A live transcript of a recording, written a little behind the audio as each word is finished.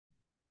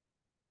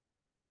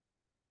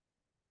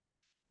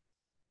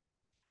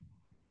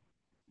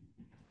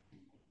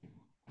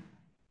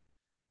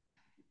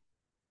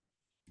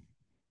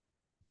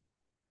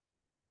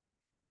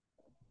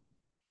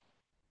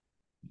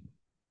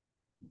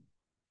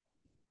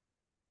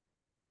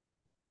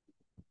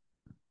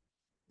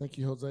Thank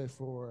you, Jose,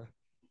 for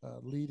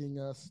leading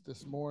us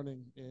this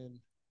morning in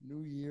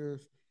New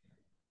Year's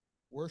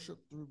worship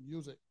through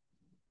music.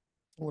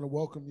 I want to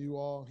welcome you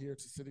all here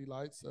to City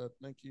Lights.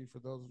 Thank you for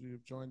those of you who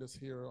have joined us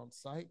here on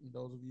site and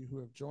those of you who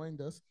have joined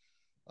us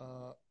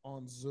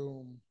on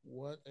Zoom.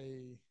 What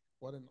an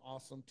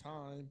awesome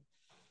time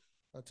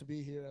to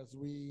be here as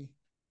we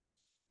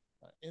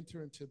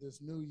enter into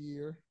this new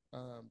year,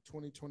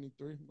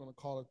 2023. I'm going to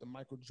call it the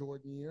Michael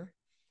Jordan year.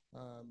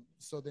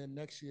 So then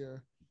next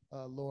year,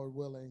 Lord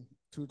willing,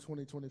 to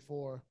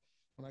 2024,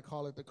 when I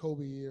call it the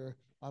Kobe year,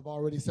 I've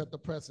already set the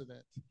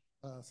precedent.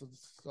 So this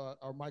is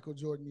our Michael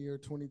Jordan year,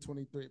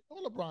 2023.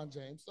 Or LeBron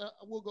James.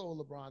 We'll go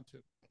with LeBron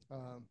too.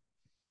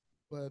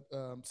 But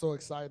so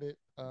excited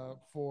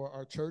for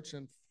our church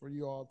and for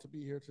you all to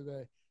be here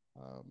today.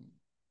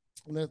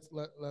 Let's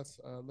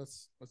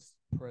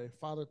pray.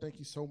 Father, thank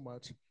you so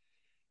much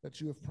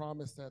that you have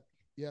promised that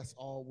yes,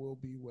 all will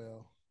be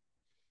well.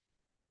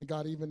 And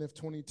God, even if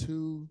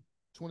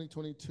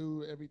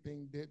 2022,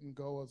 everything didn't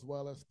go as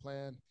well as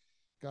planned,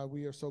 God,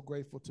 we are so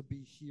grateful to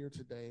be here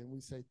today, and we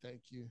say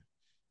thank you.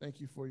 Thank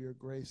you for your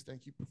grace.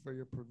 Thank you for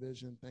your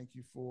provision. Thank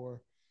you for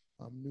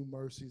new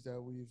mercies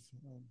that we've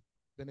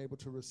been able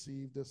to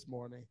receive this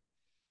morning.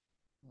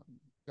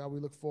 God, we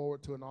look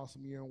forward to an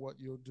awesome year and what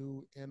you'll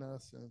do in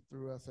us and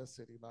through us as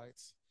City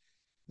Lights.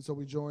 And so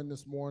we join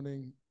this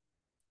morning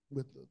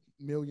with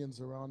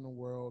millions around the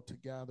world to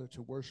gather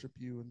to worship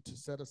you and to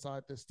set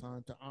aside this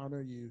time to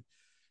honor you,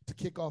 to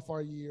kick off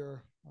our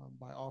year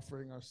by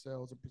offering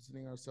ourselves and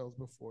presenting ourselves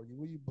before you.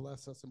 Will you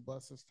bless us and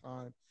bless this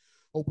time?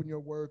 Open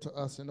your word to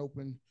us and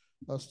open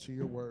us to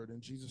your word.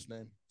 In Jesus'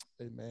 name,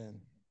 amen.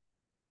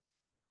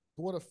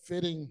 What a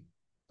fitting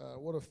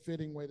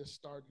way to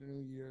start the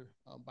new year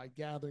by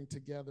gathering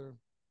together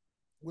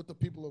with the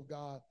people of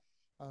God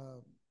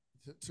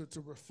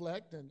to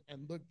reflect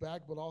and look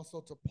back, but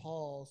also to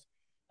pause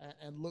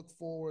and look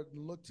forward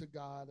and look to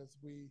God as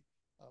we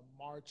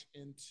march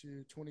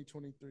into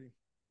 2023.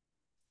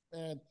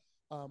 And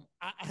I'll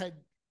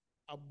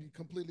be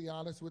completely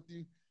honest with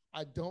you.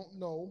 I don't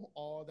know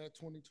all that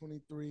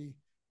 2023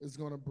 is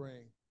going to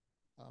bring.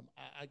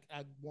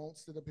 I won't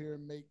sit up here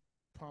and make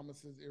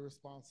promises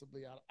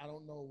irresponsibly. I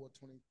don't know what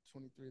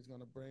 2023 is going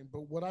to bring.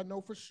 But what I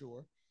know for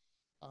sure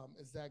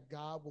is that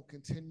God will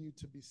continue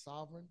to be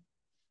sovereign.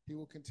 He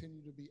will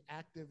continue to be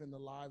active in the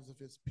lives of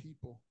his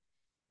people.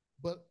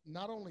 But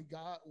not only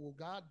will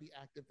God be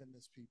active in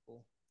his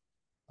people,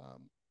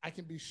 I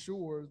can be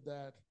sure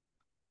that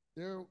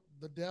the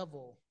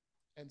devil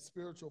and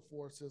spiritual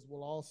forces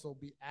will also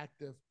be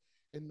active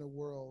in the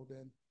world.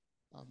 And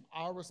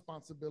our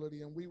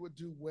responsibility, and we would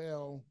do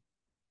well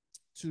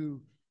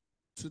to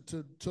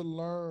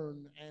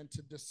learn and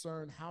to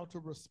discern how to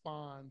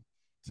respond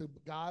to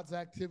God's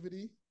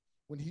activity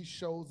when he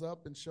shows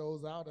up and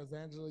shows out, as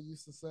Angela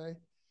used to say.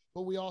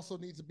 But we also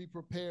need to be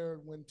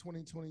prepared when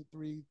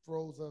 2023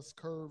 throws us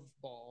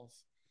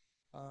curveballs,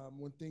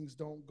 when things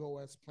don't go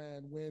as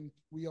planned, when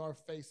we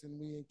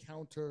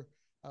encounter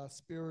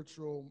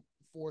spiritual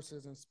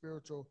forces and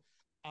spiritual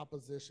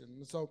opposition.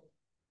 And so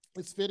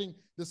it's fitting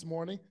this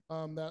morning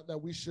that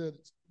we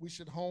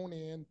should hone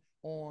in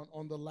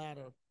on the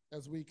latter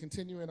as we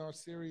continue in our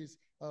series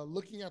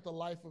looking at the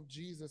life of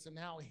Jesus and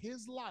how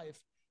his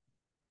life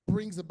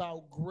brings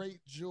about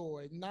great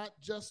joy, not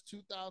just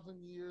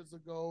 2,000 years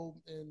ago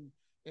in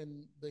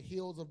the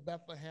hills of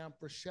Bethlehem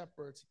for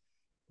shepherds,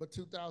 but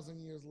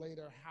 2,000 years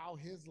later, how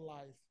his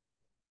life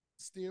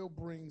still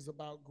brings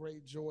about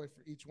great joy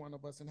for each one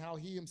of us, and how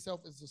he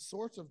himself is the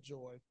source of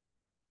joy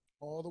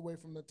all the way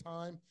from the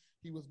time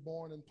he was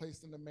born and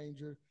placed in the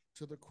manger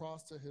to the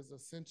cross, to his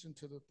ascension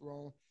to the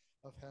throne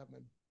of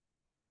heaven.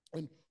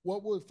 And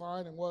what we'll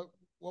find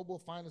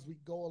as we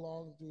go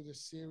along through this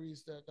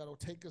series that'll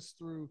take us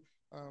through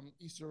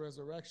Easter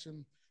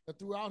resurrection, that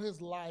throughout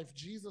his life,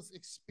 Jesus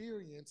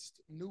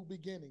experienced new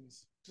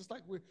beginnings. Just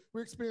like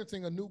we're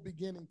experiencing a new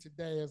beginning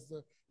today as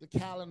the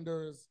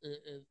calendar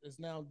is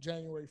now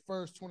January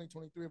 1st,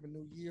 2023 of a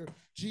new year.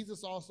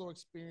 Jesus also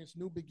experienced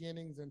new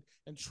beginnings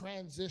and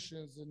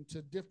transitions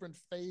into different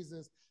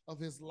phases of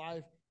his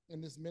life in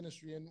this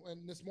ministry.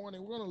 And this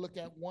morning, we're going to look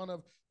at one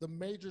of the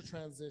major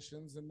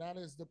transitions, and that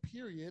is the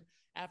period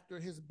after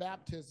his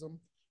baptism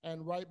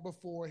and right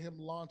before him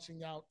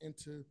launching out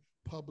into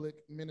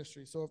public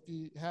ministry. So if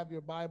you have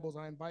your Bibles,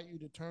 I invite you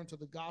to turn to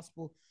the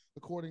gospel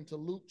according to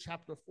Luke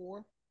chapter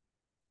 4.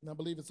 And I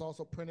believe it's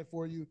also printed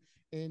for you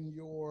in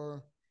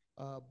your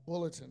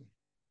bulletin.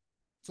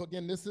 So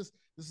again, this is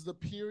the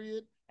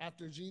period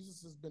after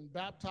Jesus has been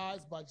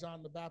baptized by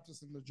John the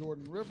Baptist in the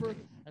Jordan River,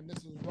 and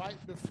this is right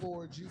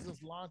before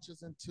Jesus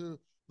launches into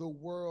the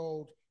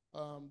world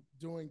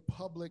doing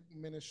public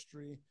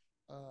ministry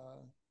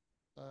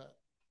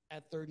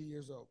at 30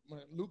 years old.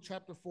 Luke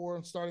chapter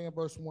 4, starting at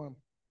verse 1.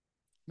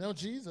 Now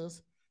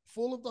Jesus,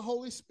 full of the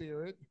Holy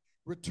Spirit,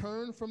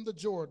 returned from the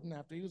Jordan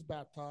after he was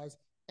baptized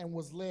and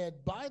was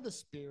led by the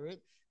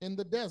Spirit in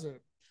the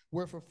desert,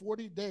 where for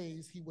 40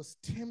 days he was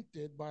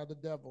tempted by the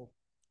devil.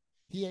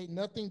 He ate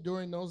nothing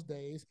during those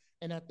days,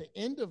 and at the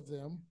end of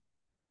them,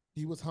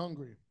 he was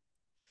hungry.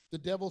 The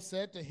devil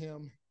said to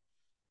him,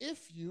 if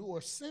you,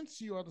 or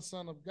since you are the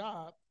Son of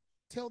God,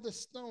 tell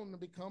this stone to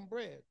become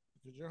bread,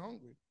 because you're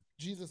hungry.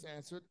 Jesus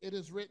answered, it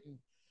is written,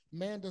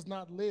 man does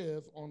not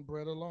live on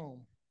bread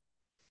alone.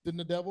 Then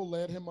the devil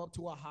led him up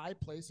to a high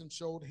place and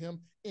showed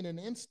him in an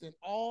instant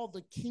all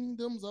the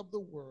kingdoms of the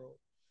world.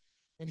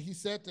 And he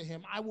said to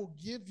him, I will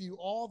give you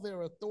all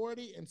their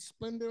authority and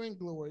splendor and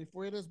glory,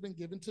 for it has been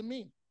given to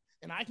me,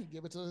 and I can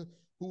give it to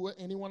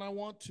anyone I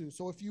want to.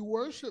 So if you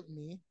worship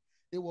me,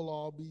 it will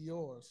all be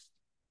yours.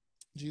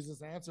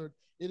 Jesus answered,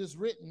 it is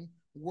written,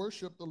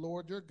 worship the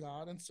Lord your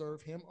God and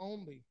serve him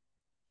only.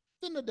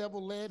 Then the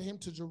devil led him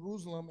to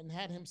Jerusalem and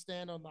had him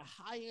stand on the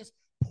highest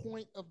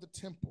point of the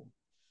temple.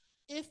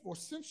 If, or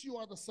since you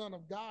are the Son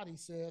of God, he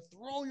said,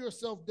 throw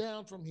yourself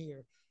down from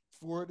here,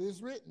 for it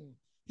is written,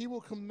 he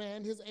will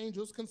command his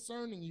angels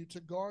concerning you to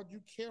guard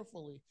you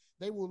carefully.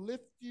 They will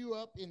lift you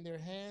up in their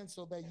hands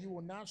so that you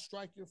will not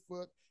strike your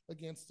foot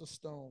against a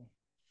stone.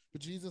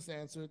 But Jesus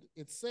answered,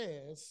 it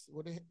says,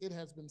 what it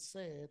has been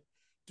said,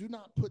 do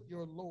not put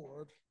your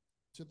Lord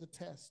to the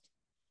test.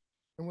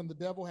 And when the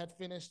devil had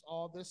finished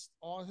all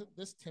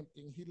this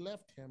tempting, he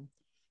left him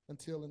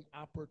until an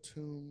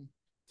opportune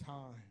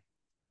time.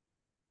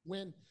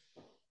 When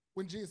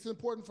Jesus, it's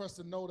important for us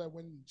to know that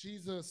when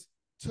Jesus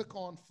took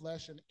on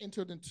flesh and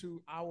entered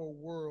into our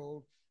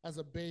world as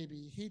a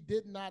baby, he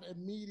did not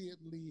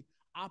immediately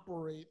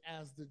operate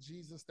as the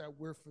Jesus that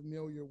we're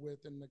familiar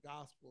with in the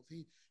Gospels.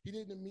 He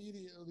didn't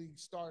immediately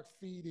start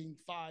feeding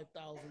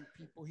 5,000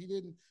 people. He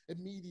didn't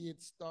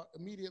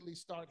immediately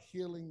start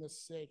healing the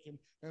sick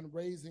and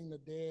raising the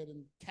dead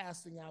and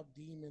casting out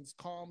demons,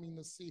 calming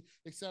the sea,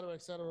 et cetera,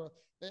 et cetera.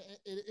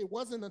 It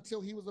wasn't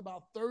until he was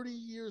about 30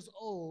 years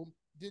old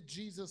did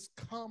Jesus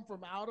come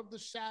from out of the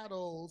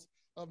shadows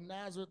of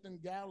Nazareth in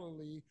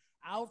Galilee,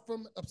 out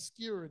from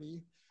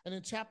obscurity. And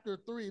in chapter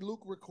 3,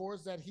 Luke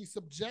records that he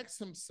subjects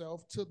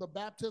himself to the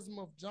baptism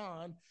of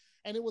John.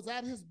 And it was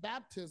at his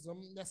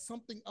baptism that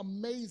something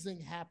amazing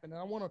happened.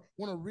 And I want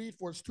to read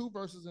for us 2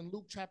 verses in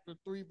Luke chapter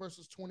 3,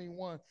 verses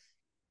 21. It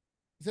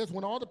says,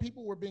 when all the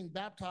people were being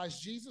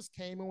baptized, Jesus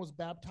came and was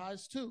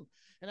baptized too.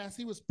 And as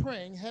he was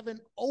praying, heaven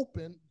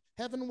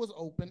was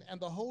open,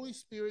 and the Holy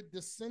Spirit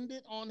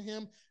descended on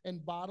him in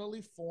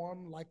bodily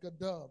form like a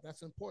dove.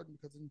 That's important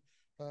because in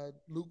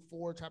Luke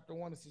 4, chapter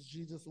 1, it says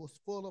Jesus was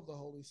full of the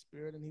Holy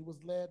Spirit, and he was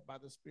led by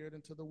the Spirit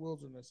into the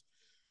wilderness.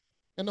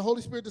 And the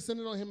Holy Spirit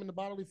descended on him in the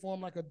bodily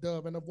form like a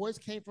dove, and a voice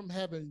came from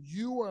heaven,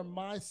 you are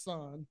my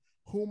Son,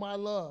 whom I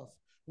love.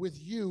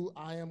 With you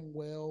I am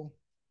well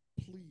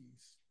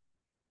pleased.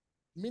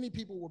 Many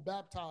people were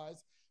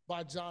baptized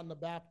by John the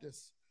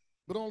Baptist,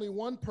 but only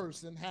one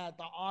person had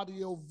the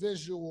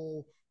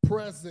audio-visual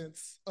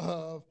presence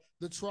of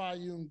the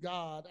triune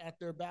God at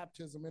their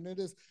baptism. And it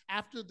is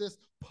after this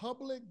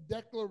public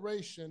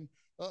declaration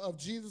of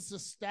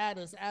Jesus'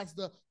 status as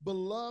the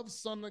beloved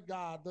Son of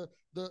God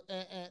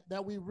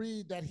that we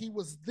read that he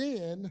was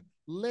then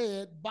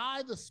led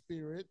by the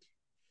Spirit.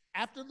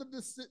 After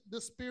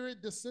the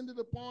Spirit descended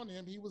upon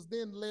him, he was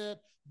then led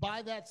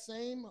by that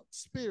same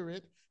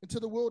Spirit into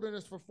the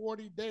wilderness for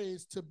 40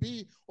 days to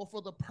be, or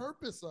for the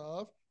purpose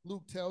of,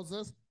 Luke tells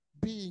us,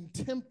 being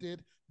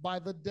tempted by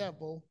the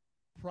devil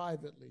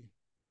privately.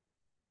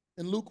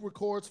 And Luke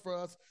records for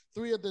us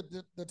 3 of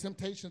the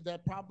temptations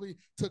that probably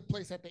took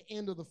place at the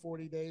end of the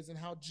 40 days and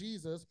how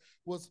Jesus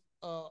was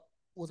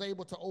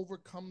able to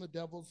overcome the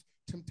devil's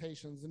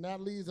temptations. And that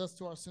leads us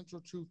to our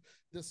central truth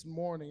this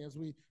morning as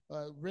we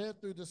read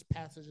through this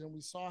passage and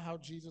we saw how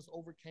Jesus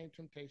overcame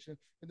temptation.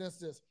 And that's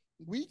this: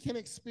 we can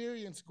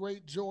experience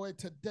great joy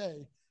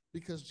today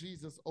because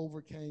Jesus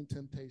overcame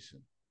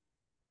temptation.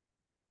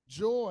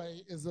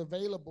 Joy is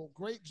available,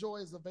 great joy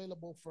is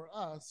available for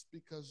us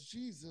because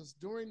Jesus,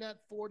 during that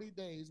 40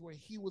 days where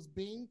he was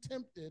being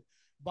tempted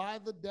by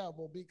the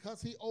devil,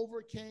 because he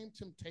overcame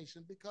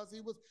temptation, because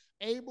he was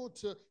able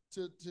to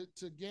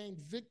gain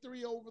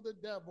victory over the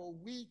devil,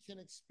 we can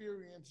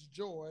experience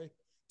joy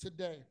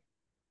today.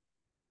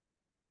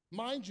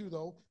 Mind you,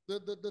 though,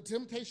 the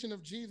temptation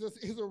of Jesus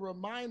is a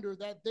reminder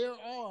that there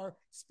are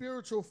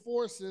spiritual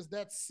forces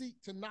that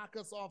seek to knock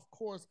us off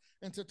course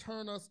and to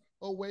turn us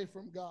away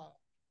from God.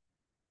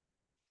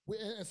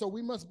 And so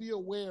we must be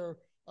aware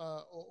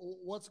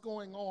what's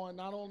going on,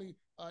 not only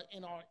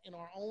in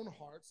our own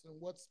hearts and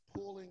what's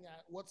pulling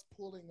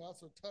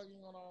us or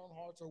tugging on our own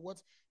hearts, or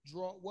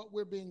what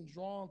we're being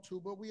drawn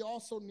to, but we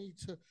also need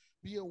to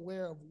be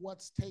aware of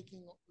what's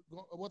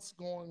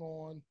going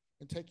on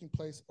and taking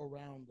place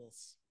around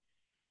us.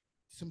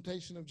 The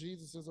temptation of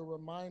Jesus is a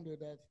reminder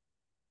that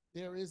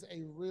there is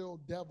a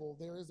real devil,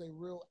 there is a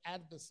real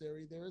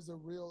adversary, there is a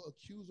real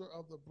accuser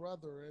of the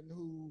brethren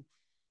who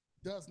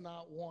does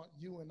not want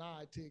you and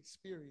I to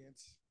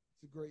experience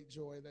the great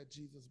joy that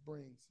Jesus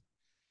brings.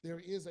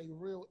 There is a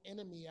real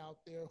enemy out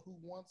there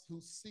who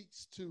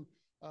seeks to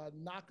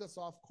knock us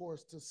off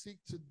course, to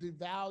seek to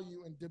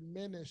devalue and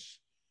diminish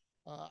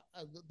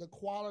the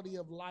quality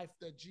of life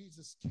that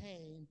Jesus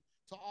came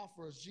to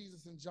offer us.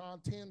 Jesus in John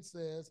 10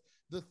 says,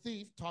 the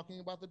thief, talking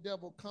about the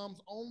devil,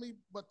 comes only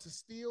but to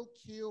steal,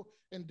 kill,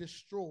 and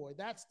destroy.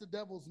 That's the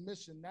devil's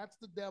mission. That's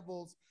the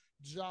devil's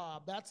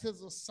job. That's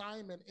his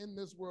assignment in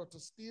this world, to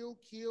steal,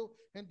 kill,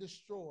 and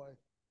destroy.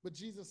 But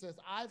Jesus says,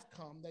 I've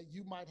come that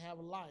you might have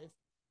life,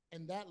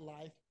 and that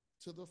life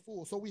to the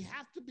full. So we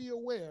have to be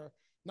aware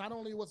not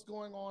only what's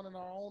going on in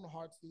our own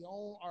hearts,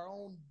 our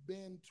own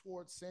bend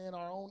towards sin,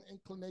 our own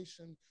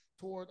inclination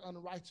toward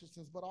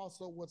unrighteousness, but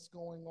also what's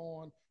going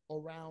on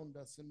around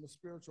us and the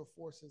spiritual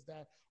forces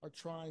that are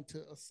trying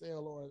to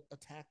assail or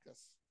attack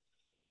us.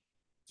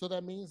 So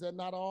that means that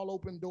not all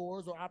open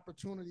doors or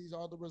opportunities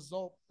are the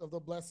result of the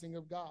blessing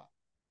of God.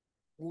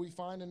 What we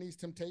find in these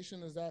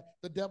temptations is that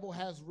the devil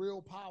has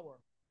real power.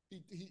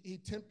 He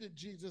tempted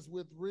Jesus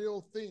with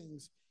real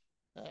things.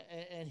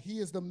 And he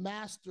is the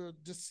master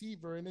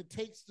deceiver, and it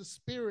takes the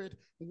Spirit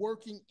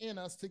working in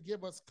us to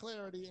give us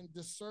clarity and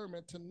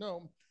discernment to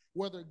know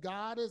whether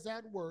God is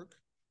at work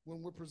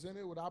when we're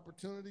presented with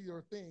opportunity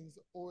or things,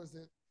 or is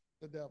it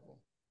the devil.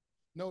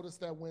 Notice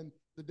that when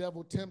the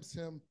devil tempts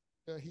him,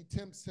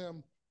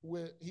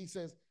 he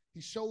says, he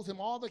shows him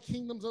all the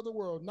kingdoms of the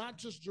world, not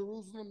just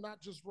Jerusalem,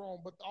 not just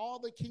Rome, but all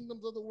the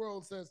kingdoms of the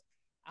world. Says,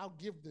 I'll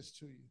give this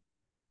to you.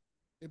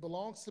 It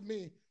belongs to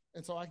me.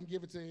 And so I can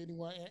give it to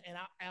anyone,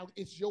 and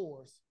it's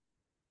yours,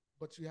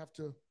 but you have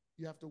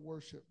to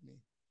worship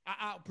me.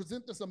 I'll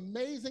present this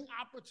amazing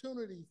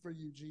opportunity for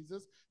you,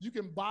 Jesus. You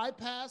can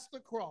bypass the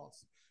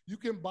cross. You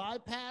can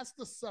bypass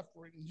the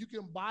suffering. You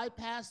can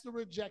bypass the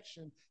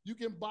rejection. You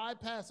can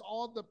bypass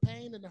all the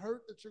pain and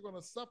hurt that you're going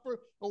to suffer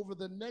over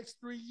the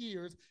next 3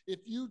 years.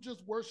 If you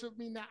just worship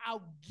me now,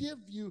 I'll give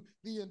you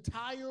the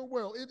entire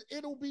world.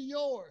 It'll be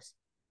yours.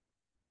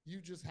 You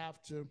just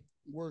have to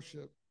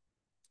worship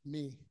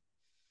me.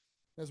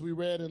 As we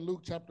read in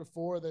Luke chapter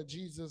 4, that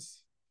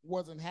Jesus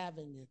wasn't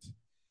having it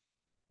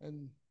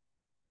and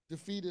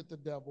defeated the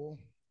devil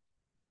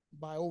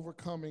by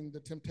overcoming the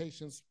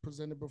temptations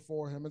presented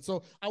before him. And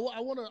so I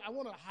want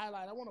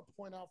to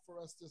point out for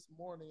us this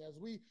morning, as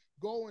we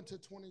go into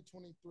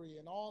 2023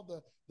 and all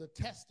the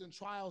tests and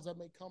trials that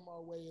may come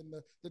our way and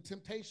the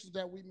temptations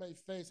that we may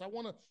face, I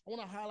want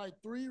to highlight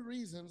 3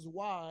 reasons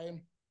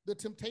why the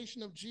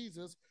temptation of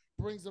Jesus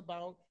brings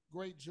about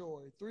great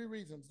joy. 3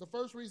 reasons. The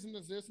first reason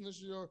is this, and this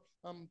is your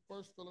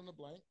first fill in the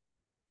blank.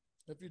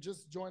 If you're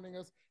just joining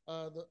us,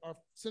 our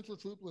central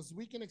truth was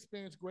we can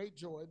experience great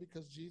joy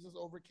because Jesus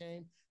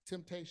overcame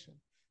temptation.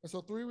 And so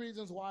 3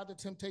 reasons why the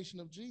temptation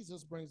of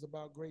Jesus brings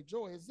about great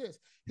joy is this.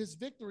 His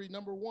victory,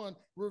 number 1,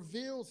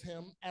 reveals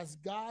him as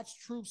God's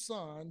true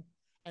son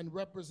and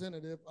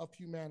representative of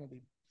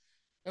humanity.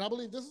 And I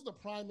believe this is the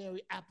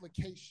primary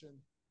application.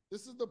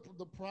 This is the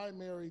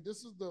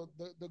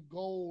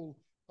goal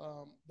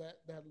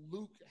that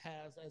Luke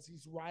has as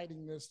he's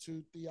writing this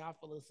to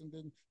Theophilus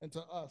and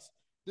to us.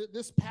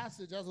 This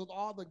passage, as with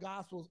all the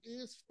Gospels,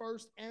 is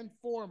first and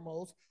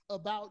foremost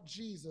about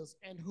Jesus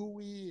and who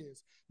he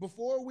is.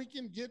 Before we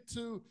can get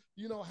to,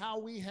 how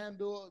we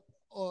handle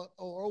or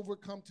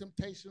overcome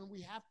temptation,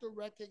 we have to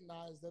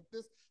recognize that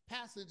this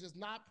passage is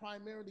not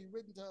primarily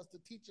written to us to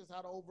teach us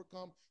how to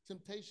overcome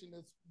temptation.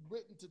 It's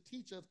written to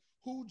teach us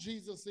who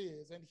Jesus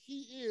is. And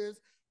he is,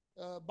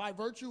 by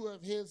virtue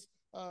of his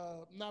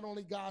not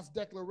only God's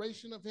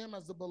declaration of him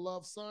as the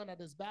beloved son at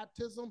his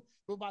baptism,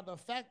 but by the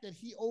fact that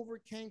he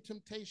overcame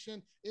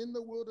temptation in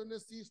the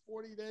wilderness these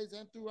 40 days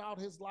and throughout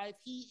his life.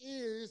 He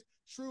is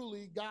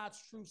truly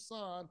God's true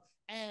son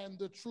and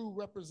the true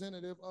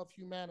representative of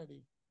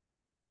humanity.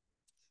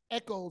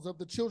 Echoes of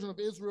the children of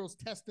Israel's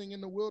testing in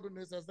the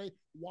wilderness as they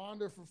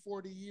wander for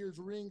 40 years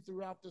ring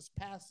throughout this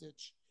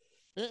passage.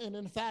 And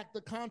in fact,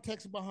 the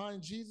context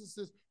behind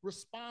Jesus'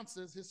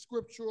 responses, his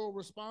scriptural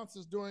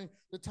responses during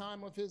the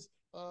time of his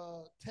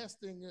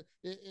testing,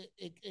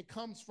 it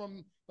comes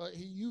from,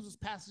 he uses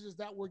passages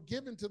that were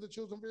given to the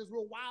children of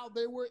Israel while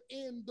they were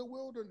in the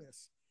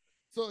wilderness.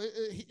 So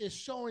it's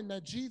showing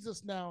that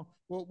Jesus now,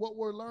 well, what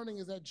we're learning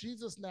is that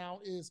Jesus now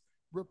is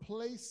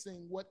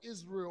replacing what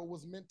Israel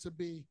was meant to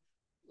be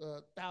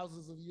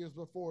thousands of years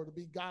before, to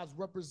be God's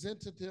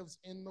representatives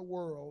in the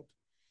world,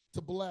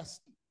 to bless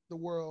the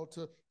world,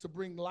 to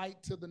bring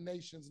light to the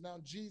nations. Now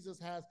Jesus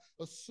has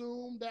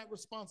assumed that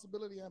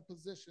responsibility and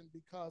position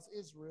because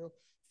Israel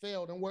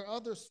failed. And where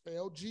others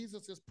failed,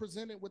 Jesus is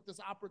presented with this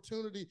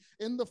opportunity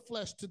in the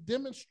flesh to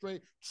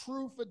demonstrate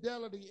true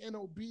fidelity and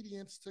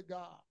obedience to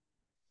God.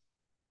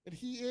 And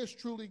he is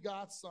truly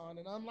God's son.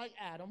 And unlike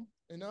Adam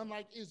and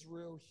unlike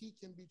Israel, he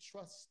can be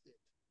trusted.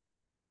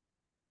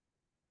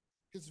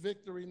 His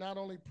victory not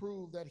only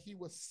proved that he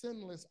was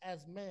sinless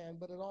as man,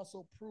 but it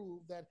also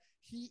proved that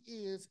he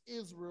is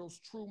Israel's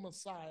true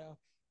Messiah,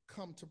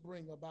 come to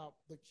bring about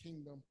the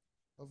kingdom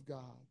of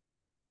God.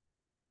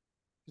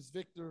 His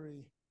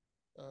victory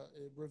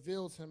it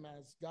reveals him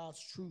as God's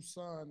true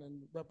son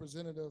and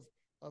representative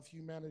of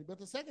humanity. But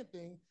the second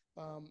thing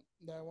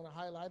that I want to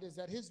highlight is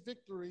that his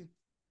victory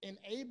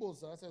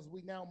enables us as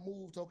we now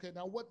move to, okay,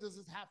 now what does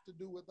this have to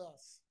do with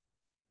us?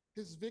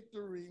 His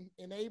victory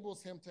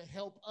enables him to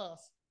help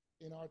us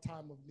in our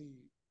time of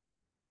need.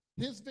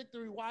 His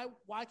victory,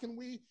 why can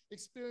we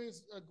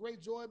experience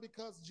great joy?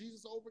 Because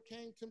Jesus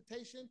overcame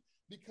temptation?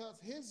 Because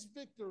his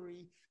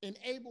victory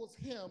enables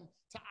him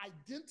to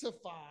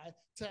identify,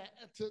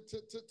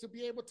 to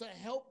be able to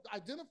help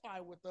identify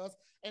with us,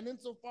 and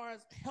insofar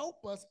as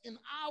help us in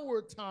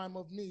our time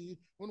of need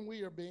when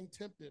we are being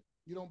tempted.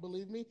 You don't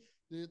believe me?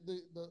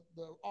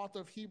 The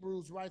author of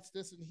Hebrews writes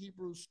this in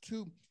Hebrews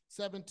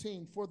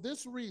 2:17. For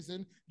this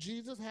reason,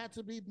 Jesus had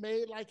to be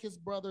made like his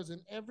brothers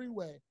in every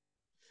way,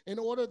 in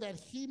order that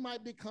he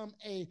might become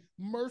a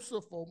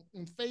merciful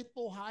and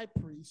faithful high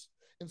priest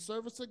in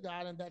service to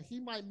God, and that he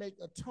might make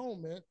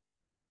atonement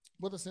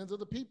for the sins of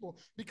the people.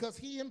 Because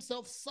he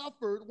himself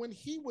suffered when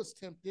he was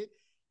tempted,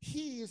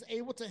 he is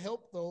able to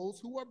help those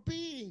who are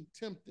being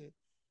tempted.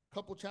 A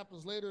couple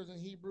chapters later, in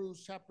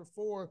Hebrews chapter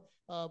 4,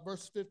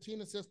 verse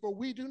 15, it says, for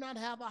we do not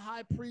have a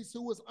high priest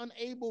who is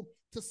unable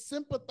to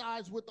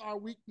sympathize with our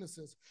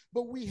weaknesses,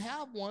 but we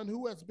have one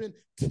who has been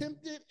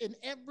tempted in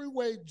every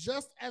way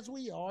just as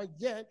we are,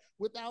 yet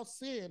without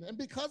sin. And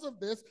because of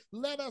this,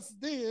 let us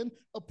then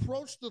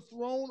approach the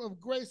throne of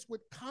grace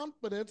with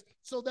confidence,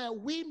 so that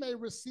we may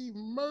receive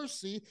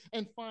mercy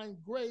and find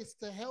grace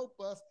to help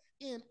us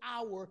in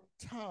our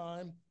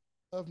time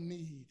of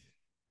need.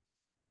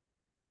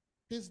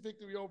 His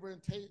victory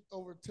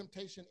over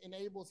temptation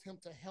enables him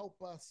to help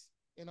us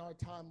in our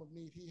time of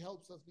need. He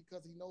helps us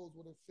because he knows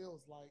what it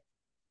feels like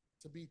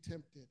to be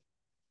tempted,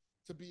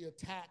 to be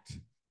attacked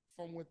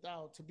from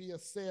without, to be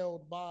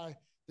assailed by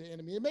the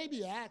enemy. It may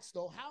be asked,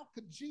 though, how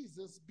could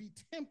Jesus be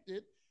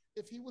tempted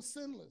if he was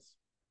sinless?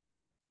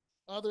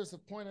 Others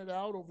have pointed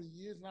out over the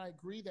years, and I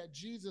agree, that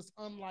Jesus,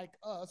 unlike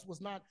us, was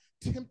not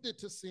tempted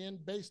to sin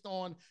based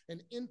on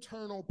an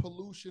internal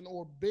pollution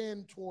or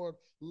bend toward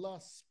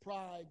lust,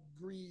 pride,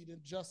 greed,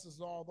 injustice,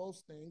 all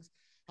those things.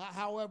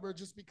 However,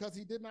 just because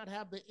he did not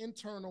have the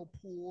internal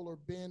pull or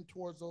bend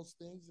towards those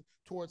things,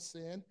 towards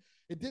sin,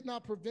 it did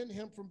not prevent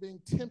him from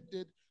being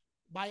tempted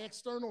by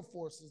external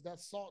forces that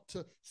sought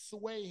to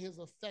sway his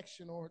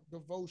affection or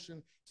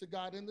devotion to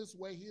God. In this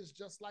way, he is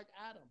just like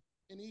Adam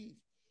and Eve.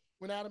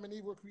 When Adam and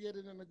Eve were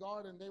created in the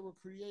garden, they were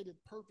created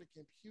perfect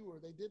and pure.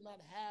 They did not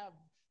have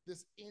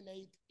this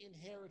innate,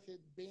 inherited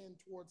bend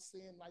towards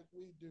sin like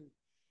we do.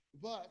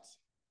 But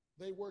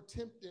they were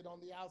tempted on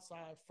the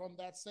outside from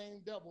that same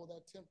devil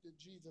that tempted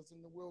Jesus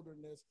in the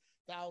wilderness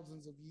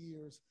thousands of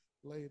years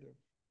later.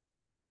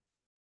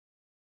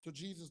 So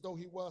Jesus, though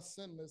he was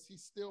sinless, he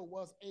still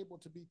was able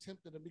to be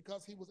tempted. And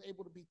because he was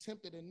able to be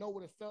tempted and know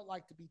what it felt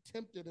like to be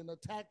tempted and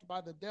attacked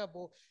by the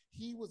devil,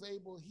 he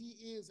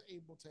is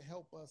able to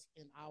help us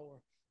in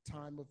our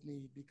time of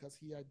need, because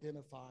he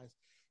identifies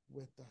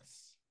with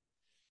us.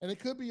 And it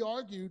could be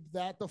argued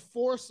that the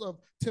force of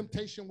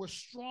temptation was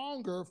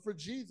stronger for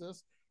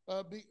Jesus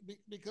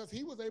because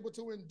he was able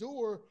to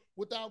endure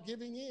without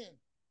giving in.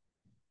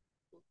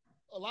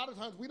 A lot of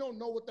times we don't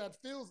know what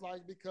that feels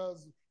like,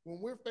 because when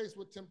we're faced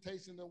with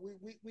temptation, then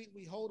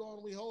we hold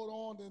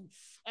on, and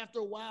after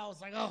a while,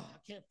 it's like, oh,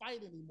 I can't fight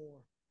anymore.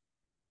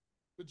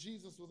 But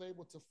Jesus was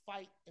able to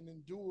fight and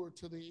endure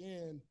to the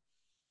end.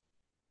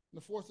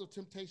 The force of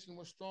temptation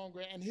was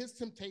stronger, and his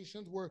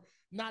temptations were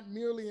not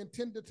merely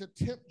intended to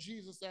tempt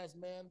Jesus as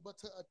man, but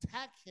to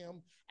attack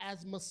him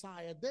as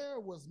Messiah. There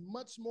was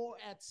much more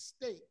at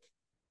stake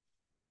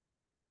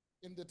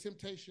in the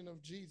temptation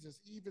of Jesus,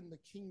 even the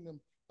kingdom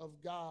of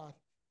God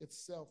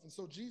itself. And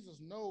so Jesus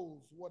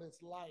knows what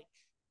it's like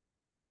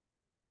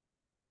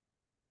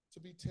to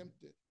be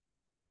tempted,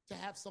 to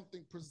have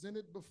something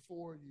presented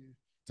before you,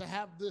 to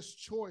have this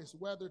choice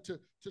whether to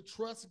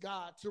trust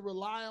God, to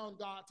rely on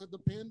God, to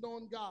depend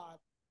on God,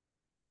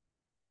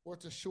 or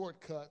to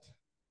shortcut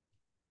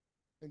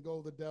and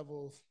go the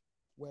devil's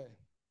way.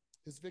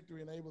 His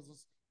victory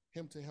enables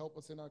him to help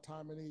us in our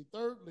time of need.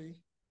 Thirdly,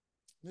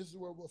 this is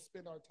where we'll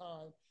spend our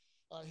time.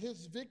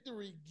 His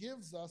victory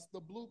gives us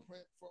the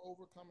blueprint for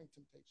overcoming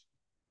temptation.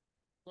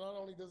 So not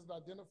only does it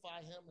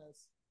identify him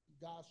as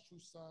God's true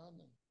son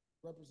and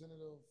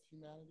representative of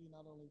humanity,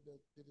 not only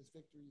did his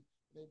victory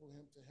enable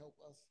him to help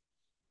us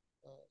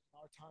in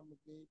our time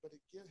of need, but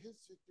his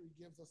victory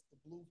gives us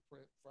the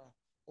blueprint for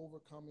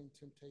overcoming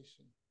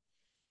temptation.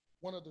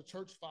 One of the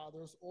church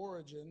fathers,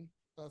 Origen,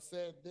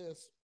 said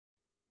this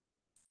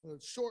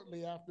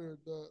shortly after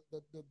the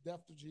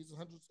death of Jesus,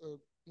 hundreds of,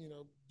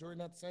 during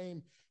that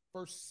same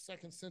first,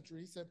 second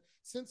century. He said,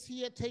 since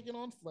he had taken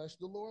on flesh,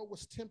 the Lord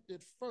was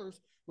tempted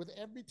first with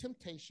every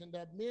temptation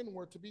that men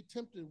were to be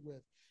tempted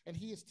with. And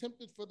he is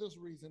tempted for this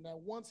reason, that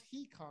once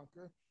he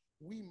conquered,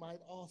 we might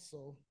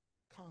also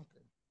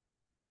conquer.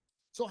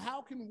 So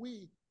how can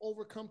we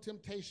overcome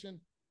temptation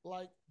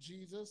like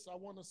Jesus? I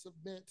want to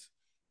submit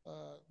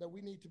that we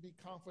need to be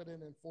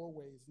confident in 4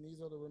 ways. And these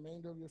are the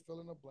remainder of your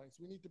fill in the blanks.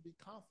 We need to be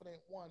confident,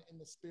 one, in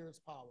the Spirit's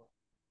power.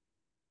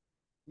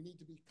 We need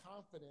to be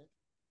confident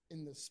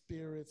in the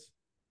Spirit's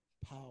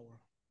power.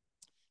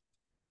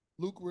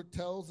 Luke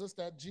tells us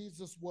that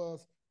Jesus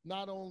was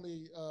not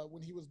only,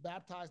 when he was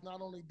baptized, not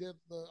only did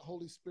the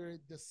Holy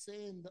Spirit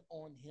descend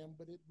on him,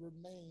 but it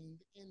remained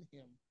in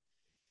him.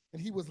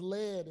 And he was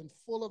led and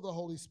full of the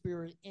Holy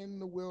Spirit in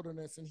the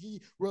wilderness. And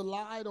he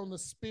relied on the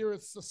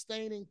Spirit's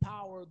sustaining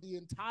power the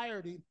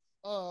entirety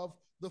of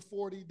the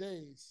 40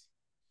 days.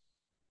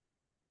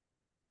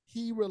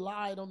 He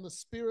relied on the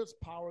Spirit's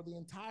power the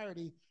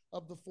entirety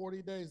of the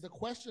 40 days. The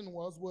question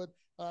was,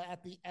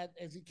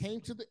 as he came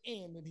to the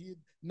end and he had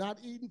not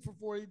eaten for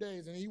 40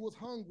 days and he was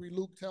hungry,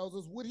 Luke tells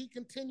us, would he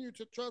continue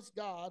to trust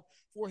God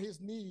for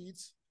his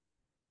needs,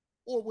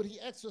 or would he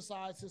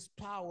exercise his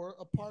power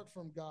apart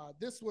from God?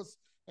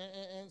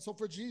 And so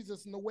for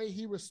Jesus, and the way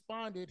he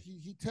responded,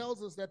 he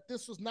tells us that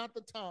this was not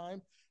the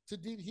time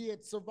he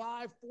had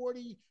survived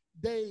 40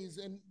 days,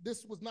 and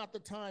this was not the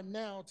time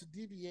now to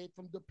deviate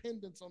from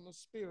dependence on the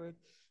Spirit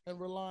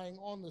and relying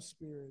on the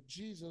Spirit.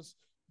 Jesus,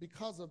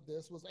 because of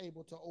this, was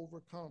able to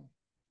overcome.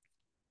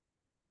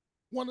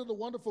 One of the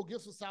wonderful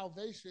gifts of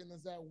salvation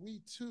is that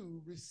we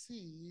too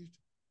received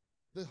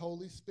the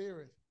Holy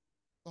Spirit.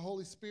 The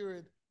Holy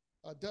Spirit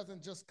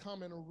doesn't just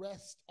come and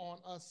rest on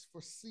us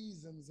for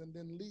seasons and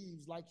then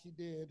leaves like he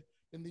did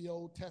in the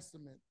Old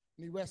Testament.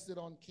 And he rested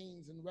on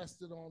kings and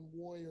rested on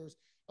warriors,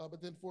 but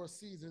then for a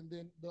season,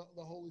 then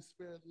the Holy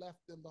Spirit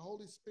left them. The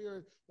Holy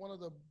Spirit, one of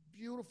the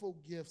beautiful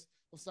gifts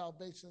of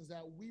salvation is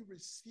that we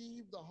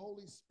receive the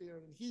Holy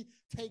Spirit and he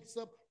takes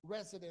up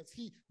residence.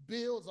 He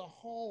builds a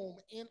home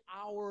in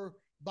our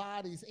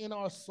bodies, in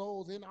our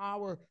souls, in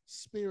our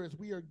spirits.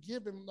 We are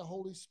given the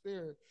Holy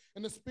Spirit.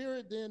 And the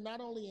Spirit then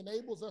not only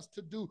enables us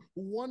to do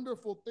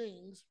wonderful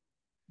things,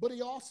 but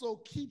he also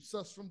keeps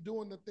us from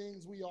doing the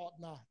things we ought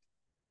not.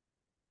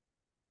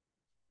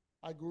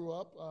 I grew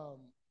up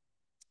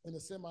in a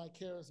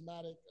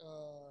semi-charismatic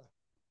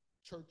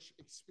church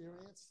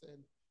experience,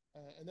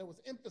 and there was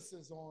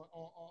emphasis there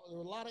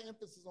was a lot of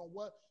emphasis on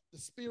what the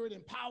Spirit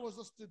empowers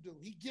us to do.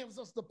 He gives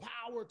us the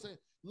power to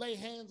lay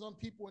hands on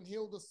people and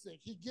heal the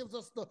sick. He gives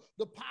us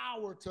the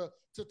power to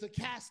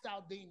cast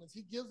out demons.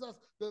 He gives us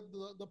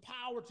the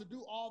power to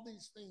do all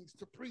these things,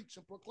 to preach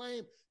and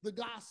proclaim the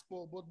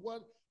gospel. But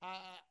what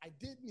I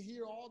didn't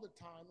hear all the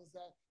time is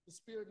that the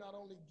Spirit not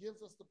only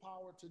gives us the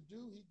power to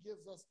do, he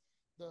gives us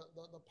the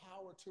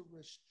power to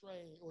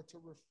restrain or to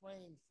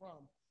refrain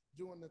from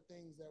doing the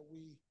things that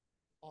we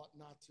ought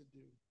not to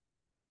do.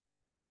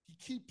 He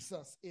keeps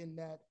us in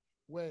that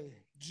way.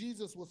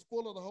 Jesus was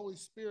full of the Holy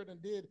Spirit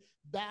and did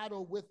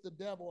battle with the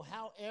devil.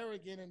 How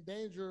arrogant and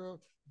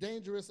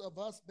dangerous of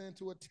us then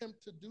to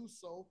attempt to do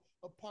so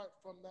apart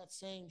from that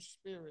same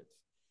Spirit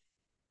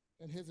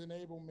and his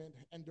enablement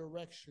and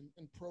direction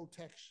and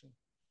protection.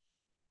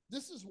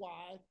 This is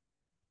why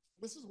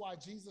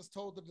Jesus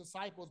told the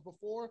disciples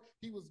before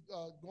he was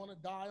going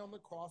to die on the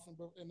cross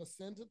and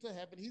ascend into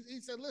heaven, he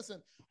said,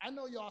 listen, I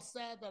know y'all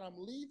sad that I'm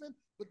leaving,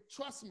 but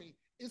trust me,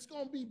 it's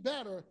going to be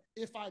better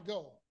if I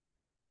go.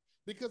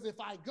 Because if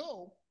I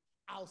go,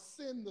 I'll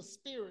send the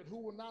Spirit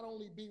who will not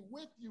only be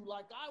with you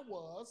like I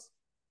was,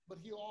 but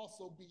he'll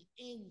also be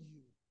in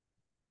you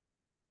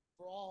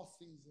for all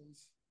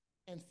seasons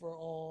and for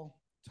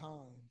all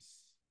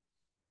times.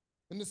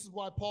 And this is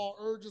why Paul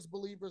urges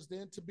believers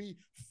then to be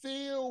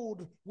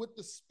filled with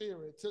the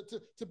Spirit,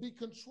 to be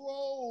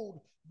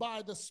controlled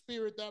by the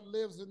Spirit that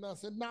lives in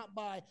us and not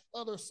by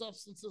other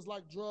substances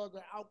like drug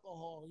or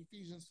alcohol,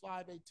 Ephesians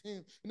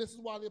 5:18. And this is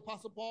why the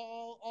Apostle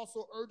Paul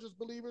also urges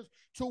believers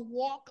to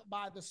walk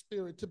by the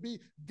Spirit, to be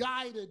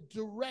guided,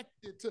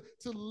 directed,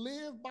 to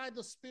live by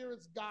the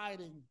Spirit's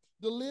guiding,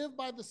 to live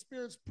by the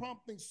Spirit's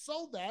prompting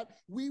so that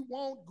we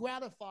won't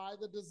gratify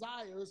the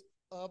desires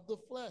of the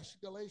flesh,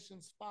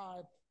 Galatians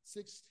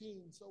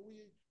 5:16. So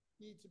we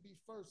need to be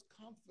first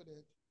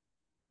confident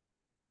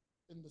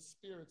in the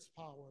Spirit's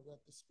power,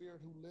 that the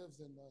Spirit who lives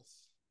in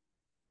us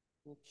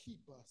will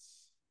keep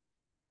us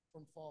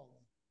from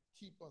falling,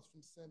 keep us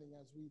from sinning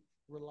as we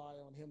rely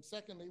on him.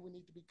 Secondly, we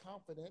need to be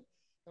confident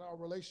in our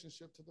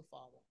relationship to the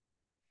Father.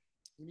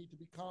 We need to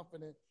be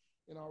confident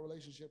in our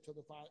relationship to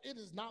the Father. It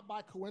is not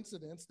by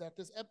coincidence that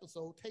this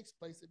episode takes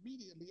place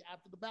immediately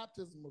after the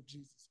baptism of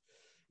Jesus,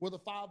 where the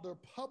Father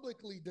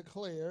publicly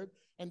declared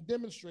and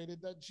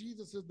demonstrated that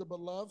Jesus is the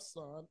beloved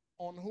Son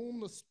on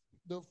whom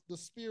the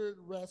Spirit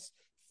rests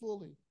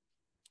fully.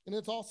 And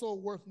it's also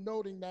worth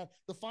noting that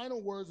the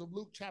final words of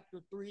Luke chapter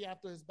 3,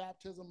 after his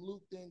baptism,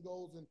 Luke then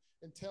goes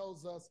and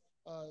tells us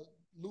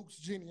Luke's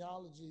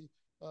genealogy,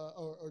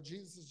 or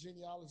Jesus'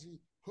 genealogy.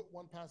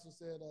 One pastor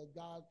said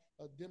God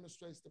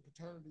demonstrates the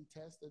paternity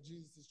test that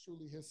Jesus is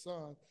truly his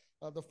son.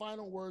 The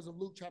final words of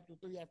Luke chapter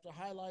 3, after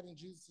highlighting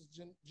Jesus'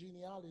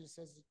 genealogy,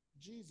 says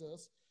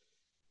Jesus,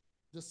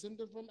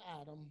 descended from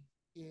Adam,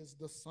 is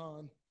the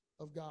Son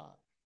of God.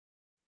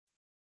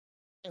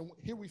 And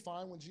here we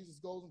find when Jesus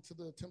goes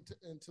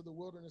into the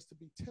wilderness to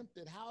be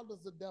tempted, how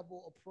does the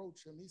devil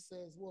approach him? He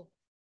says, well,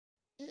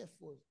 if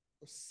or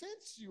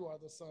since you are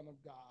the Son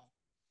of God.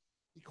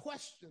 He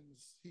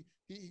questions,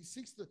 he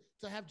seeks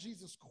to have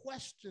Jesus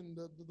question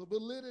the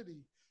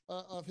validity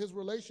of his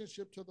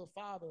relationship to the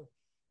Father.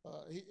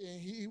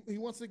 He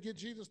wants to get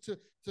Jesus to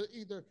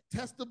either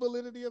test the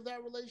validity of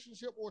that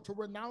relationship or to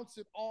renounce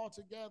it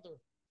altogether.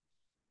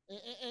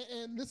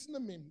 And listen to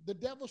me, the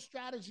devil's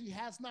strategy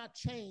has not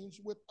changed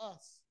with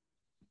us.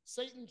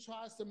 Satan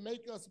tries to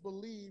make us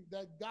believe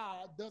that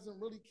God doesn't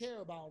really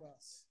care about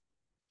us,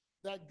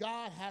 that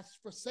God has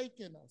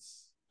forsaken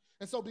us.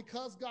 And so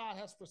because God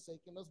has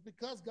forsaken us,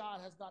 because God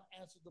has not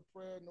answered the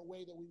prayer in the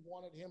way that we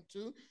wanted him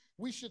to,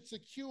 we should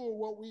secure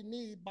what we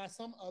need by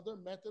some other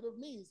method of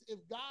means.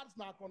 If God's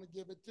not going to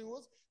give it to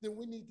us, then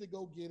we need to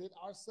go get it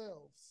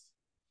ourselves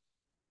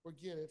or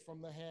get it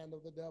from the hand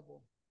of the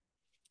devil.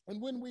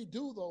 And when we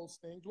do those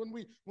things, when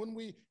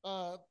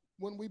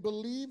we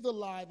believe the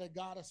lie that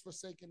God has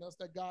forsaken us,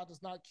 that God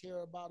does not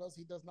care about us,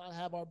 he does not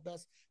have our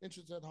best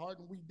interests at heart,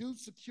 and we do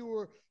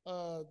secure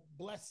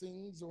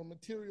blessings or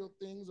material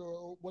things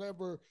or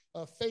whatever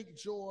fake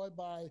joy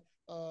by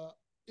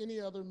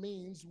any other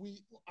means, we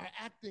are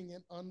acting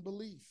in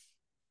unbelief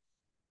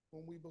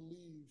when we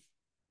believe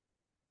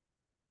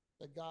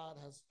that God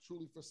has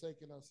truly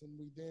forsaken us, and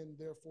we then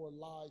therefore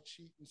lie,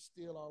 cheat, and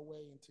steal our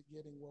way into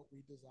getting what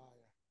we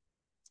desire.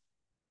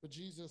 But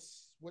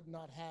Jesus would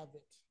not have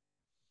it.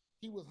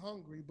 He was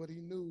hungry, but he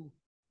knew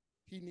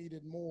he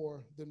needed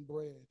more than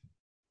bread.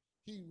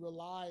 He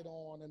relied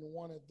on and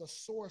wanted the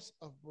source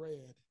of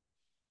bread,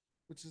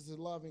 which is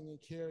a loving and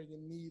caring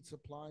and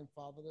need-supplying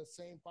Father, the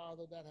same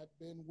Father that had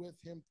been with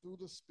him through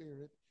the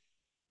Spirit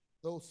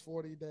those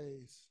 40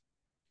 days.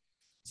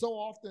 So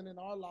often in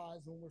our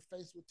lives, when we're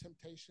faced with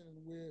temptation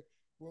and we're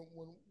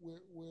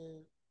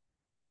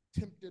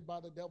tempted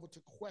by the devil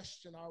to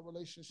question our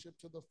relationship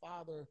to the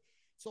Father,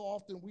 so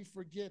often we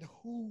forget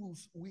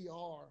whose we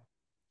are.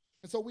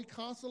 And so we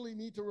constantly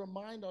need to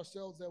remind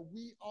ourselves that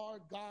we are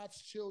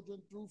God's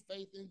children through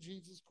faith in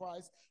Jesus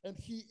Christ, and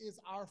he is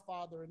our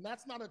Father. And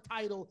that's not a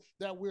title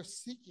that we're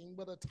seeking,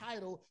 but a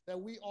title that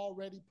we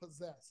already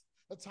possess,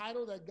 a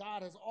title that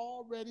God has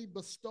already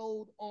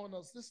bestowed on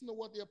us. Listen to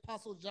what the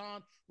Apostle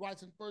John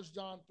writes in 1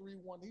 John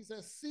 3:1. He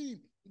says,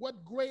 "See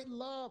what great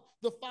love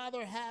the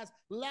Father has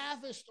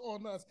lavished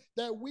on us,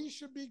 that we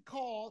should be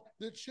called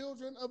the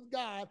children of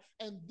God.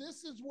 And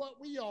this is what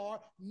we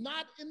are,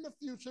 not in the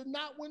future,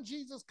 not when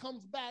Jesus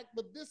comes back,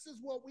 but this is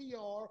what we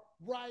are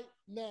right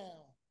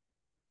now."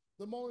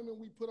 The moment when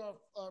we put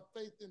our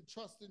faith and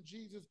trust in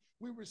Jesus,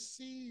 we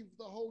receive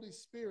the Holy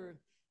Spirit,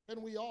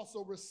 and we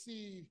also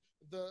receive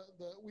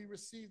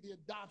the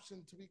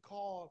adoption to be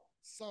called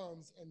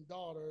sons and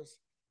daughters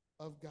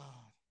of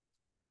God.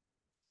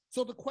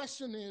 So the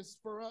question is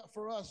for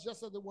us,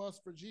 just as it was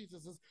for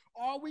Jesus, is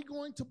are we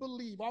going to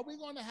believe? Are we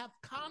going to have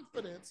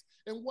confidence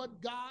in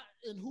what God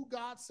and who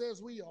God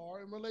says we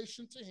are in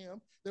relation to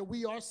him, that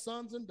we are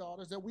sons and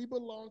daughters, that we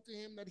belong to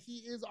him, that he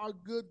is our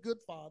good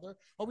Father?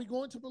 Are we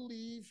going to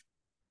believe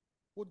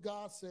what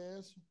God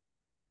says,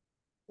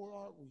 or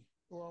aren't we?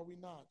 Or are we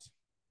not?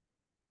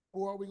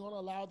 Or are we going to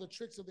allow the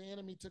tricks of the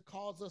enemy to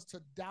cause us to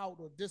doubt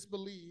or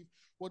disbelieve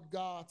what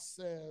God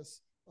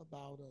says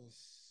about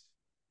us?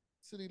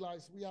 City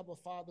Lights, we have a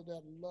Father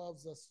that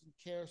loves us and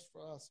cares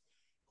for us,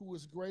 who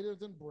is greater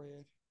than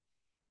bread,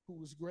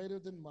 who is greater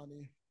than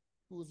money,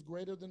 who is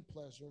greater than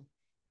pleasure,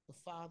 the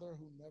Father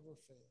who never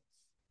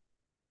fails.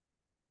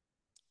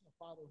 A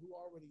Father who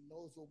already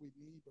knows what we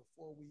need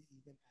before we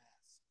even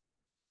ask.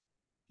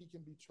 He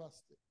can be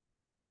trusted.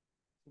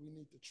 So we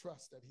need to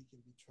trust that he can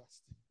be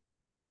trusted.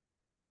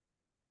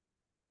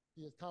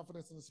 He has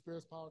confidence in the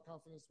Spirit's power,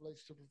 confidence,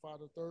 relationship with the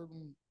Father. Third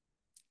one,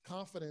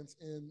 confidence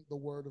in the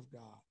Word of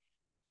God.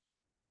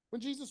 When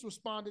Jesus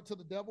responded to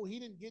the devil, he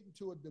didn't get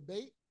into a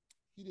debate.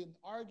 He didn't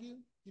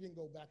argue. He didn't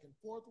go back and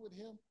forth with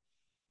him.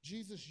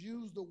 Jesus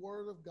used the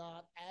Word of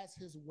God as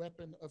his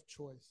weapon of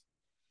choice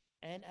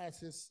and as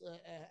his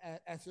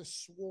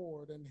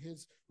sword, and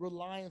his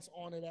reliance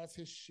on it as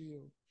his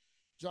shield.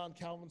 John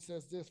Calvin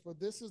says this: "For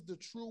this is the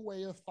true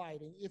way of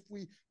fighting. If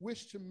we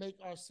wish to make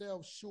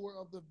ourselves sure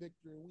of the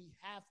victory, we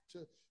have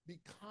to be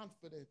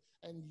confident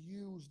and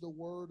use the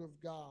Word of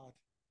God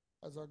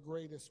as our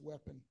greatest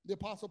weapon." The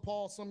Apostle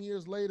Paul, some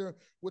years later,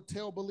 would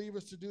tell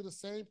believers to do the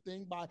same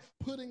thing by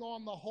putting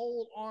on the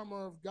whole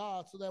armor of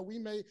God so that we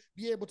may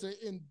be able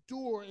to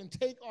endure and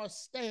take our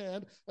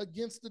stand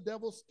against the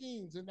devil's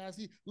schemes. And as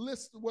he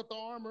lists what the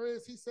armor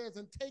is, he says,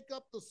 "And take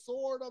up the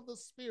sword of the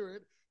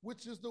Spirit,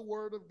 which is the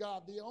Word of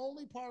God." The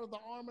only part of the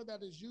armor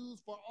that is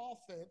used for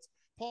offense,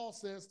 Paul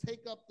says,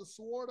 take up the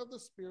sword of the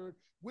Spirit,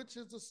 which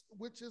is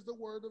the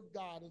Word of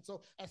God. And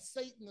so as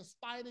Satan is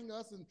fighting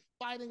us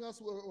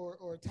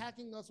or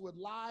attacking us with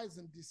lies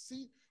and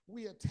deceit,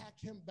 we attack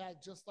him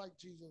back just like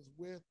Jesus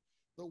with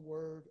the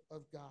Word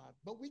of God.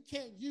 But we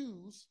can't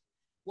use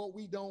what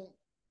we don't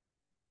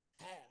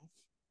have.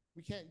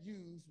 We can't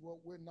use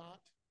what we're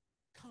not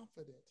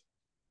confident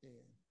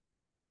in.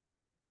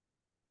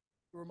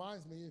 It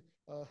reminds me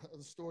of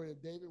the story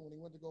of David when he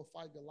went to go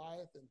fight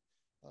Goliath, and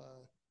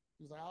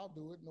he was like, "I'll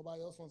do it."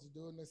 Nobody else wants to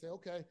do it. And they say,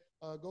 "Okay,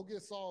 go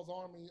get Saul's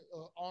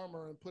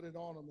armor and put it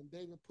on him." And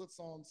David puts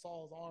on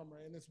Saul's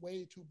armor, and it's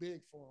way too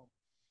big for him.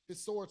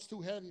 His sword's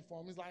too heavy for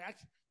him. He's like,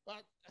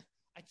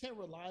 I can't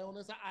rely on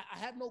this. I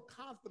have no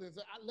confidence.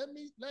 Let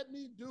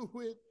me do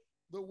it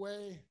the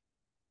way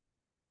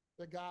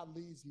that God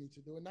leads me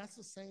to do. And that's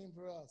the same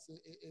for us.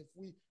 If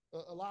we,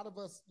 a lot of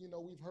us,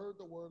 we've heard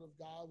the word of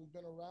God, we've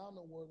been around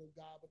the word of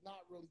God, but not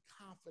really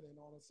confident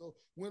on it. So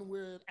when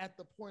we're at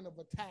the point of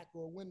attack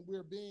or when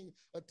we're being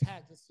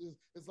attacked,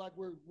 it's like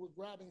we're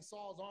grabbing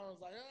Saul's arms,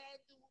 like,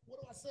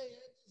 what do I say?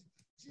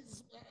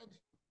 Jesus,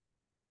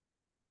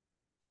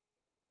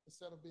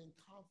 instead of being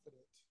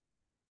confident,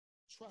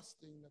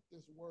 trusting that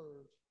this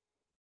word,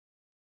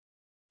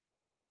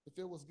 if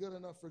it was good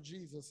enough for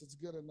Jesus, it's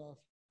good enough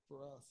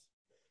for us.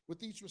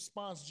 With each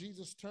response,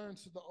 Jesus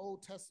turns to the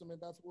Old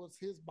Testament. That was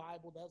his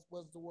Bible. That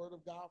was the word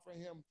of God for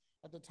him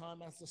at the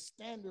time as the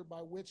standard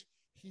by which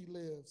he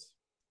lives.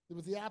 It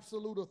was the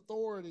absolute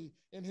authority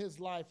in his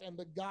life and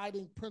the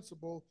guiding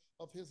principle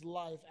of his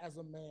life as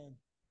a man.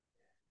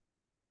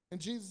 And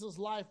Jesus'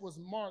 life was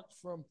marked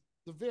from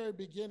the very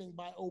beginning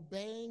by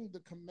obeying the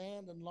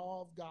command and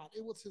law of God.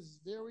 It was his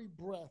very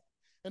breath.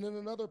 And in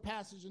another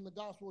passage in the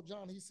Gospel of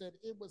John, he said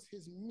it was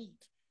his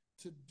meat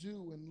to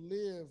do and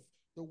live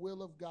the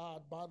will of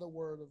God by the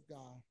word of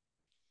God.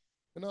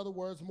 In other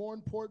words, more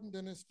important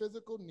than his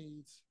physical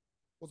needs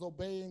was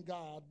obeying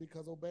God,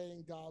 because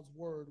obeying God's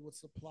word would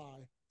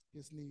supply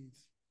his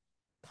needs.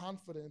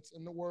 Confidence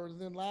in the word.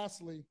 And then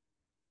lastly,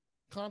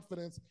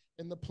 confidence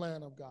in the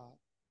plan of God.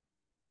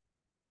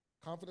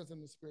 Confidence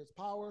in the Spirit's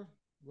power,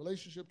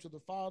 relationship to the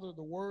Father,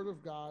 the word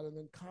of God, and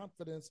then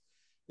confidence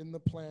in the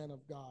plan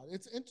of God.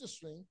 It's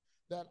interesting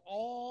that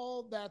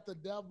all that the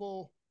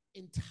devil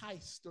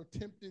enticed or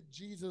tempted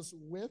Jesus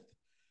with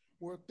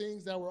were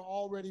things that were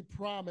already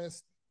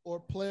promised or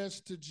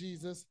pledged to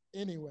Jesus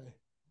anyway.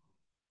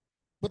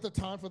 But the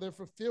time for their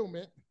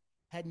fulfillment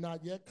had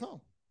not yet come.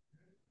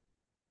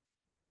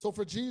 So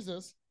for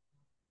Jesus,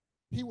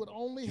 he would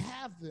only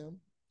have them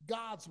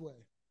God's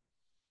way.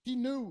 He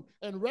knew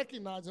and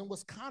recognized and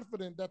was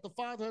confident that the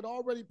Father had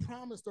already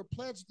promised or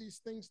pledged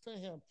these things to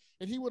him.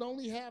 And he would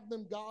only have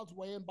them God's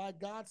way and by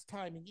God's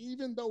timing,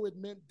 even though it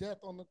meant death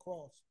on the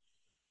cross.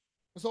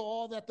 And so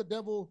all that the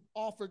devil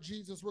offered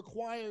Jesus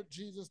required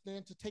Jesus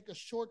then to take a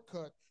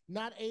shortcut,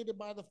 not aided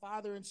by the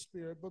Father and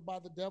Spirit, but by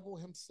the devil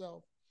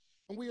himself.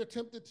 And we are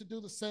tempted to do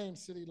the same,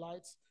 City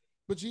Lights.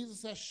 But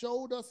Jesus has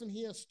showed us and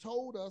he has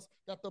told us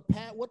that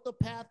what the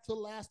path to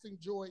lasting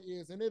joy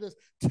is. And it is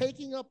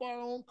taking up our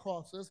own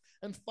crosses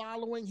and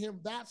following him.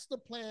 That's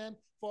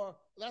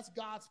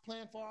God's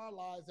plan for our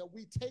lives, that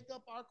we take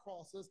up our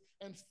crosses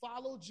and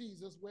follow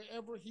Jesus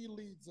wherever he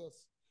leads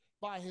us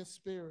by his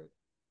Spirit.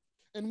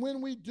 And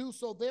when we do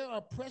so, there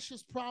are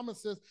precious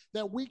promises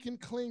that we can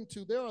cling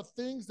to. There are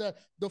things that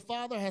the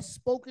Father has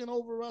spoken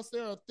over us.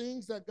 There are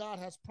things that God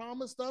has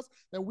promised us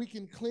that we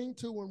can cling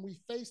to when we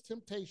face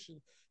temptation.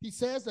 He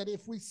says that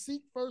if we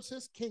seek first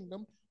his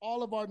kingdom,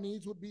 all of our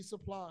needs would be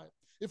supplied.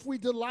 If we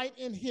delight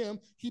in him,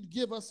 he'd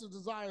give us the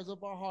desires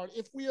of our heart.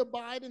 If we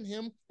abide in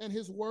him and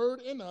his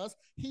word in us,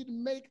 he'd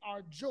make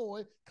our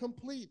joy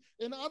complete.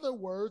 In other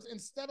words,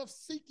 instead of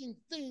seeking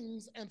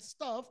things and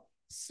stuff,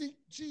 seek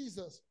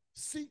Jesus.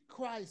 Seek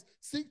Christ.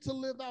 Seek to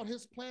live out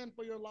his plan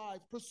for your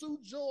lives. Pursue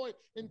joy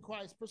in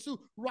Christ. Pursue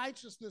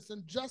righteousness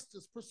and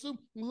justice. Pursue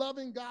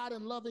loving God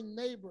and loving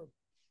neighbor.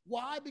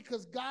 Why?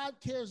 Because God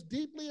cares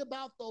deeply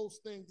about those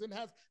things and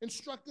has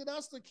instructed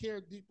us to care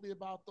deeply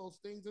about those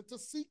things and to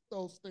seek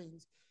those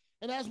things.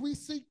 And as we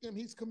seek them,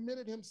 he's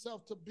committed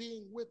himself to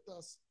being with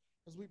us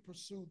as we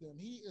pursue them.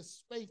 He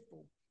is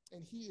faithful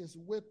and he is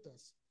with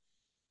us.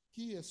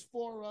 He is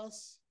for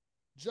us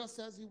just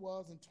as he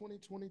was in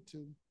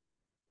 2022.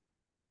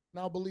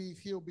 And I believe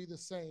he'll be the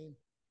same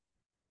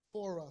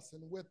for us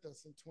and with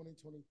us in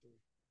 2023.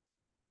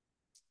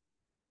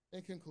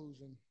 In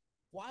conclusion,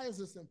 why is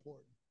this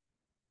important?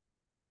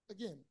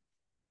 Again,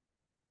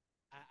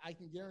 I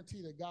can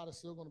guarantee that God is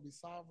still going to be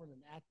sovereign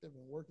and active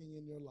and working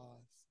in your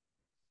lives.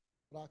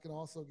 But I can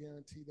also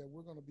guarantee that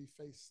we're going to be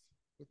faced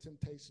with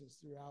temptations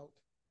throughout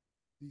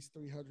these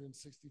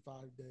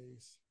 365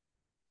 days.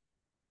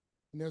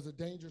 And there's a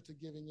danger to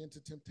giving into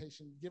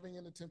temptation. Giving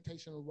into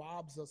temptation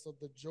robs us of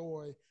the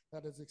joy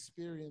that is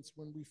experienced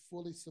when we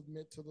fully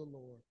submit to the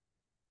Lord.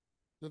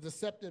 The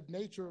deceptive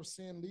nature of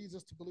sin leads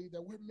us to believe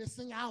that we're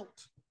missing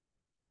out.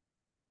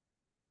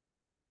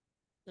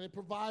 And it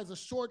provides a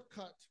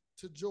shortcut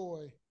to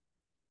joy.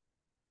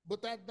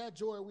 But that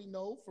joy, we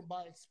know from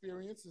by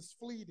experience, is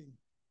fleeting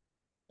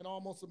and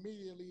almost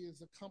immediately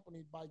is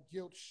accompanied by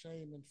guilt,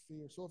 shame, and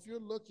fear. So if you're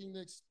looking to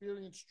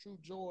experience true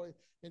joy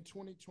in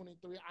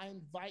 2023, I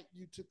invite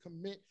you to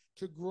commit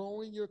to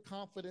growing your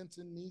confidence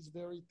in these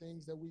very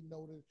things that we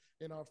noted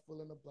in our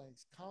fill in the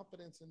blanks.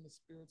 Confidence in the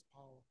Spirit's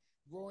power,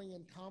 growing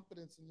in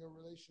confidence in your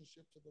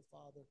relationship to the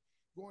Father,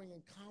 growing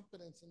in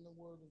confidence in the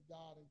Word of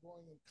God, and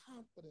growing in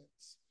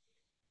confidence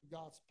in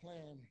God's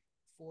plan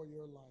for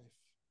your life.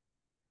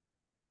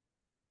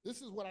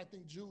 This is what I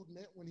think Jude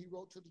meant when he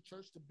wrote to the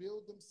church, to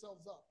build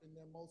themselves up in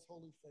their most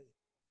holy faith,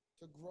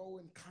 to grow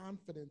in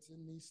confidence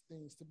in these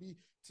things,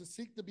 to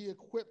seek to be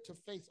equipped to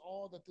face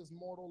all that this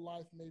mortal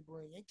life may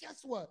bring. And guess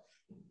what?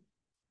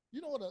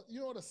 You know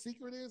what a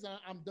secret is?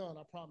 I'm done,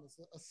 I promise.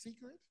 A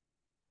secret?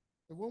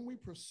 That when we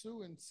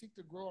pursue and seek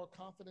to grow our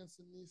confidence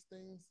in these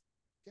things,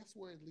 guess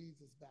where it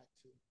leads us back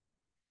to?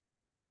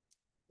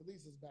 It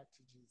leads us back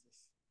to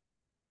Jesus.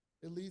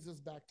 It leads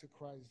us back to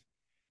Christ.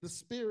 The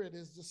Spirit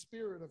is the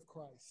Spirit of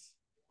Christ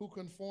who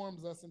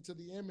conforms us into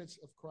the image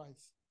of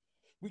Christ.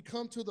 We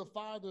come to the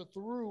Father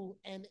through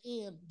and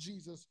in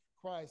Jesus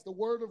Christ. The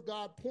Word of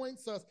God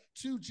points us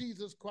to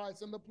Jesus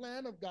Christ, and the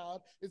plan of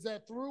God is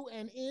that through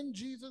and in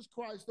Jesus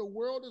Christ, the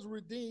world is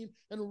redeemed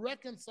and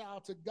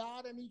reconciled to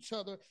God and each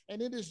other,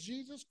 and it is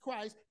Jesus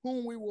Christ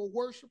whom we will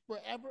worship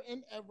forever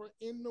and ever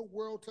in the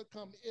world to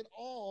come. It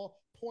all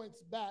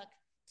points back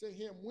to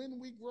Him. When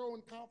we grow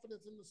in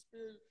confidence in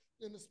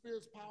the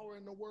Spirit's power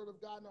and the Word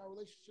of God and our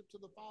relationship to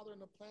the Father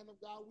and the plan of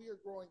God, we are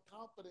growing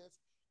confidence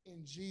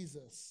in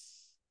Jesus.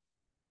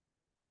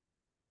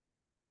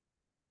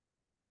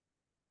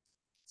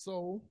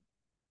 So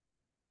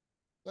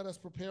let us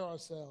prepare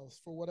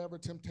ourselves for whatever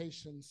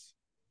temptations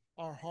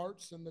our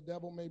hearts and the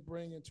devil may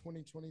bring in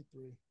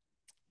 2023.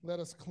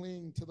 Let us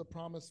cling to the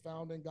promise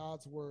found in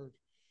God's word.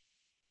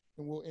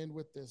 And we'll end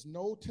with this.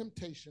 No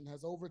temptation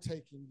has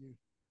overtaken you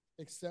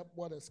except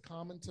what is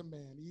common to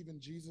man, even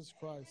Jesus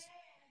Christ.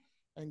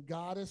 And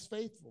God is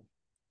faithful,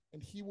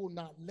 and he will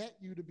not let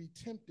you to be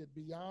tempted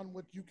beyond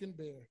what you can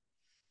bear.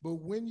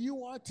 But when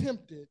you are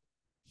tempted,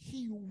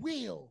 he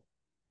will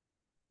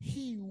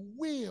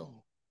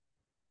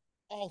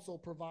also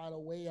provide a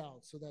way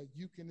out so that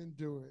you can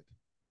endure it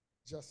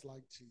just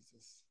like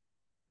Jesus.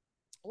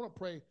 I want to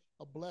pray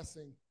a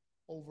blessing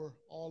over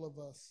all of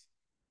us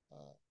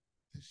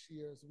this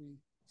year as we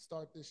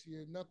start this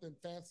year. Nothing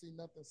fancy,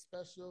 nothing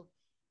special,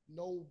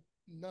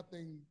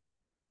 nothing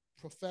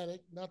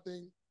prophetic,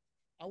 nothing.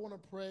 I want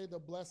to pray the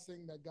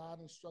blessing that God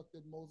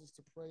instructed Moses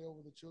to pray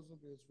over the children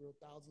of Israel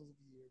thousands of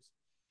years,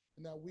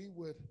 and that we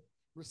would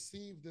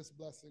receive this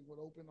blessing with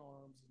open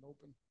arms and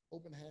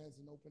open hands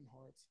and open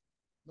hearts,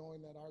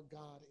 knowing that our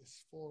God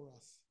is for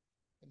us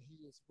and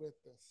he is with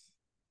us.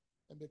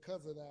 And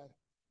because of that,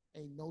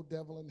 ain't no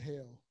devil in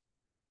hell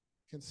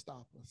can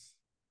stop us.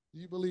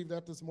 Do you believe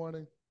that this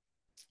morning?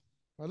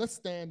 All right, let's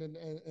stand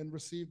and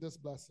receive this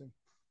blessing.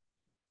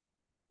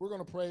 We're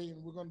going to pray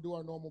and we're going to do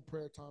our normal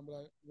prayer time, but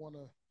I want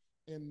to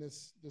end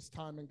this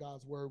time in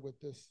God's word with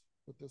this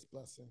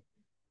blessing.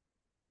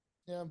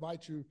 And I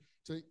invite you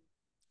to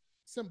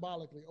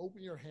symbolically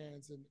open your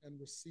hands and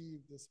receive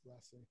this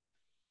blessing.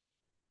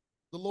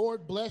 The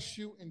Lord bless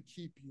you and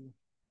keep you.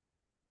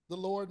 The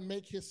Lord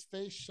make his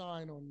face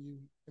shine on you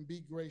and be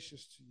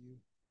gracious to you.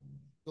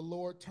 The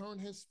Lord turn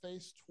his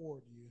face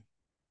toward you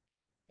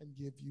and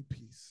give you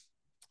peace.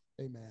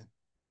 Amen.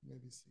 You may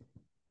be seated.